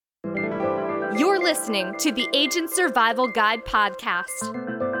listening to the Agent Survival Guide podcast,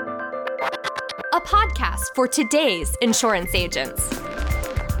 a podcast for today's insurance agents.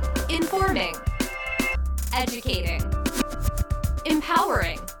 Informing, educating,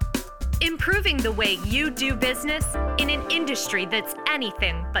 empowering, improving the way you do business in an industry that's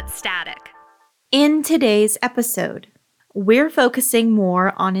anything but static. In today's episode, we're focusing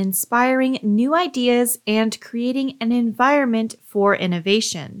more on inspiring new ideas and creating an environment for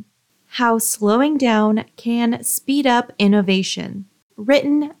innovation. How slowing down can speed up innovation.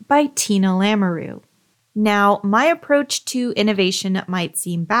 Written by Tina Lamoureux. Now, my approach to innovation might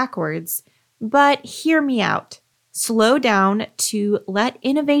seem backwards, but hear me out. Slow down to let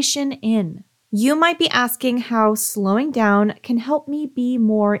innovation in. You might be asking how slowing down can help me be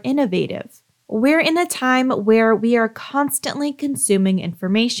more innovative. We're in a time where we are constantly consuming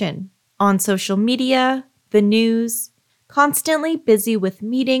information on social media, the news, constantly busy with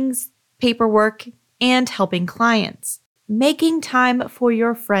meetings, paperwork, and helping clients, making time for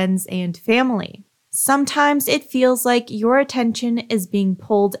your friends and family. Sometimes it feels like your attention is being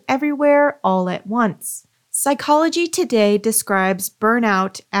pulled everywhere all at once. Psychology Today describes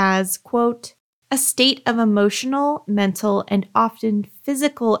burnout as, quote, a state of emotional, mental, and often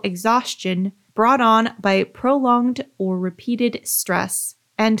physical exhaustion brought on by prolonged or repeated stress,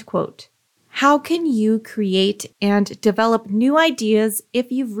 end quote. How can you create and develop new ideas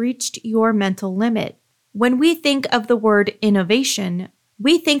if you've reached your mental limit? When we think of the word innovation,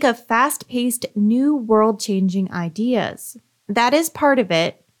 we think of fast-paced, new world-changing ideas. That is part of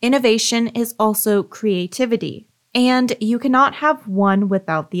it. Innovation is also creativity, and you cannot have one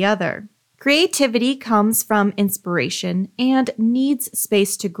without the other. Creativity comes from inspiration and needs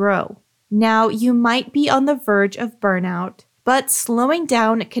space to grow. Now, you might be on the verge of burnout, but slowing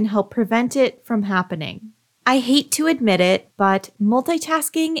down can help prevent it from happening. I hate to admit it, but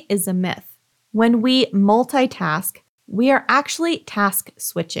multitasking is a myth. When we multitask, we are actually task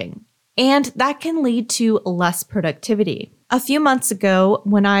switching, and that can lead to less productivity. A few months ago,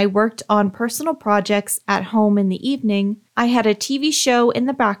 when I worked on personal projects at home in the evening, I had a TV show in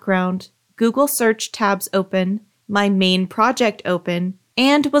the background, Google search tabs open, my main project open,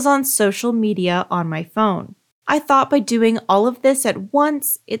 and was on social media on my phone. I thought by doing all of this at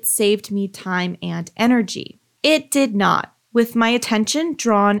once, it saved me time and energy. It did not. With my attention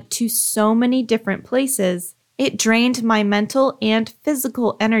drawn to so many different places, it drained my mental and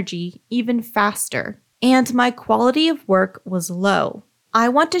physical energy even faster, and my quality of work was low. I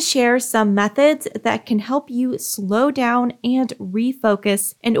want to share some methods that can help you slow down and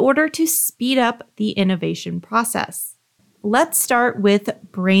refocus in order to speed up the innovation process. Let's start with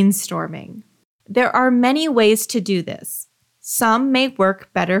brainstorming. There are many ways to do this. Some may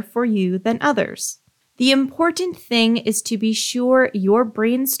work better for you than others. The important thing is to be sure your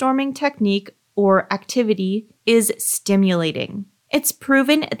brainstorming technique or activity is stimulating. It's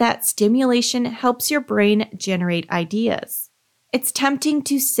proven that stimulation helps your brain generate ideas. It's tempting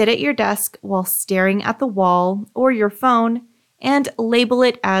to sit at your desk while staring at the wall or your phone and label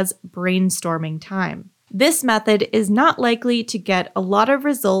it as brainstorming time. This method is not likely to get a lot of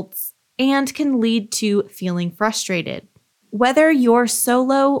results and can lead to feeling frustrated. Whether you're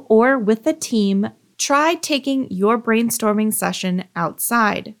solo or with a team, try taking your brainstorming session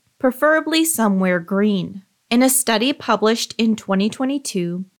outside, preferably somewhere green. In a study published in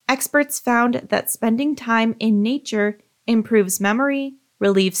 2022, experts found that spending time in nature improves memory,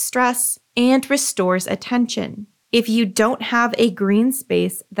 relieves stress, and restores attention. If you don't have a green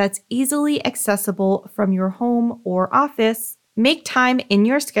space that's easily accessible from your home or office, make time in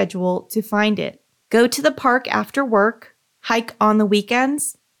your schedule to find it. Go to the park after work, hike on the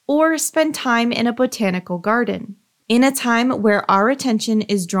weekends, or spend time in a botanical garden. In a time where our attention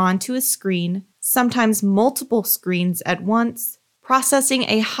is drawn to a screen, sometimes multiple screens at once, processing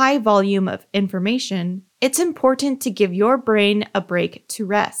a high volume of information, it's important to give your brain a break to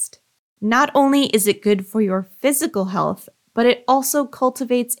rest. Not only is it good for your physical health, but it also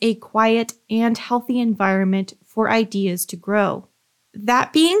cultivates a quiet and healthy environment for ideas to grow.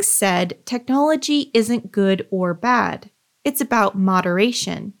 That being said, technology isn't good or bad. It's about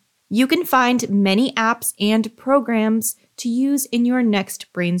moderation. You can find many apps and programs to use in your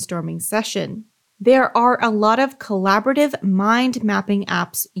next brainstorming session. There are a lot of collaborative mind mapping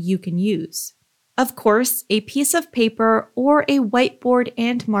apps you can use. Of course, a piece of paper or a whiteboard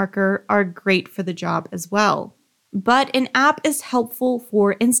and marker are great for the job as well. But an app is helpful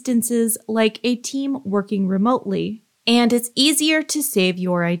for instances like a team working remotely, and it's easier to save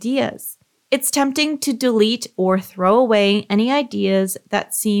your ideas. It's tempting to delete or throw away any ideas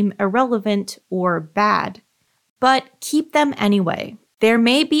that seem irrelevant or bad, but keep them anyway. There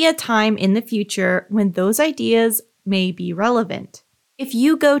may be a time in the future when those ideas may be relevant. If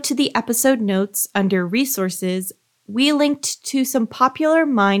you go to the episode notes under resources, we linked to some popular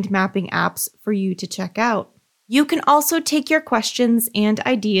mind mapping apps for you to check out. You can also take your questions and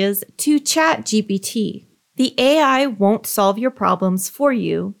ideas to ChatGPT. The AI won't solve your problems for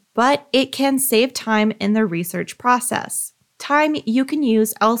you, but it can save time in the research process, time you can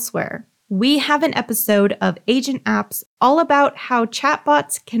use elsewhere. We have an episode of Agent Apps all about how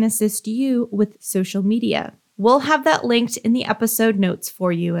chatbots can assist you with social media. We'll have that linked in the episode notes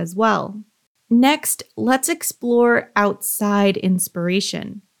for you as well. Next, let's explore outside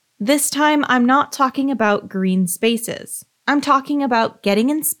inspiration. This time, I'm not talking about green spaces. I'm talking about getting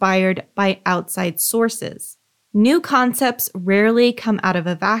inspired by outside sources. New concepts rarely come out of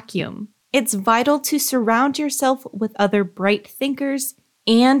a vacuum. It's vital to surround yourself with other bright thinkers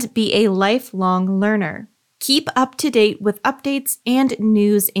and be a lifelong learner. Keep up to date with updates and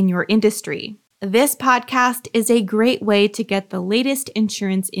news in your industry. This podcast is a great way to get the latest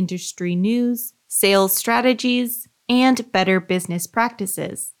insurance industry news, sales strategies, and better business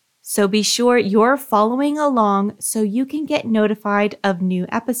practices. So be sure you're following along so you can get notified of new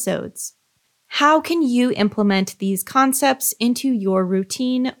episodes. How can you implement these concepts into your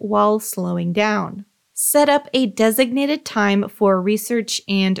routine while slowing down? Set up a designated time for research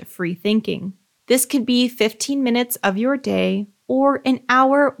and free thinking. This could be 15 minutes of your day or an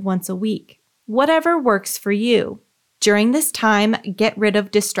hour once a week. Whatever works for you. During this time, get rid of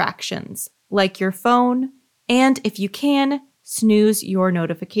distractions, like your phone, and if you can, snooze your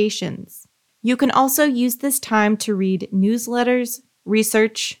notifications. You can also use this time to read newsletters,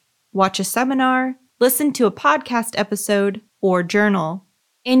 research, watch a seminar, listen to a podcast episode, or journal.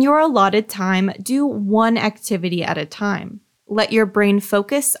 In your allotted time, do one activity at a time. Let your brain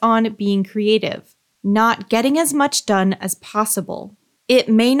focus on being creative, not getting as much done as possible. It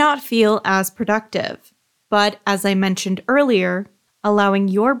may not feel as productive, but as I mentioned earlier, allowing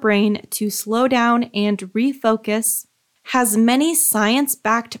your brain to slow down and refocus has many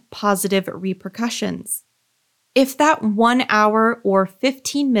science-backed positive repercussions. If that 1 hour or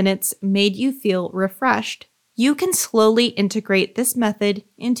 15 minutes made you feel refreshed, you can slowly integrate this method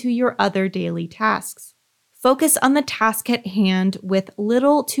into your other daily tasks. Focus on the task at hand with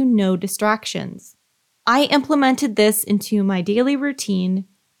little to no distractions. I implemented this into my daily routine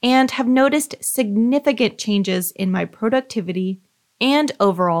and have noticed significant changes in my productivity and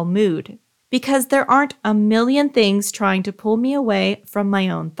overall mood because there aren't a million things trying to pull me away from my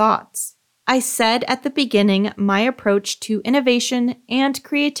own thoughts. I said at the beginning, my approach to innovation and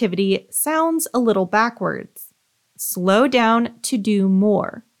creativity sounds a little backwards. Slow down to do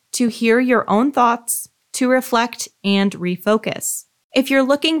more, to hear your own thoughts, to reflect and refocus. If you're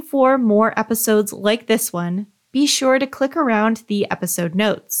looking for more episodes like this one, be sure to click around the episode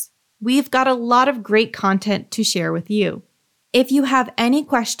notes. We've got a lot of great content to share with you. If you have any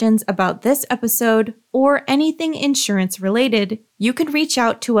questions about this episode or anything insurance related, you can reach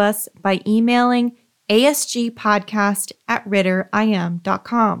out to us by emailing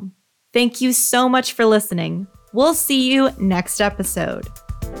asgpodcast@ritterim.com. Thank you so much for listening. We'll see you next episode.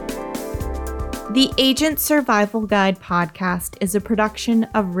 The Agent Survival Guide podcast is a production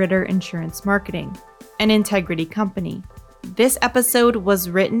of Ritter Insurance Marketing, an Integrity company. This episode was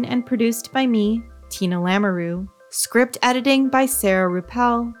written and produced by me, Tina Lamoureux, script editing by Sarah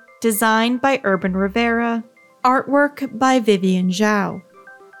Ruppel, design by Urban Rivera, artwork by Vivian Zhao.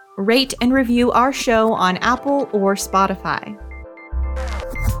 Rate and review our show on Apple or Spotify.